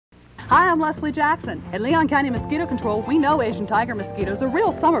Hi, I'm Leslie Jackson. At Leon County Mosquito Control, we know Asian tiger mosquitoes are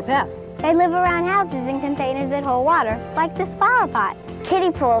real summer pests. They live around houses in containers that hold water, like this flower pot,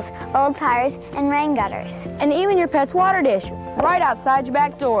 kiddie pools, old tires, and rain gutters. And even your pet's water dish, right outside your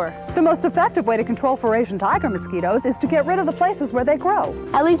back door. The most effective way to control for Asian tiger mosquitoes is to get rid of the places where they grow.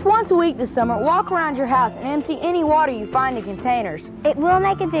 At least once a week this summer, walk around your house and empty any water you find in containers. It will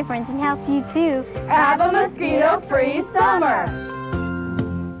make a difference and help you to have a mosquito-free summer.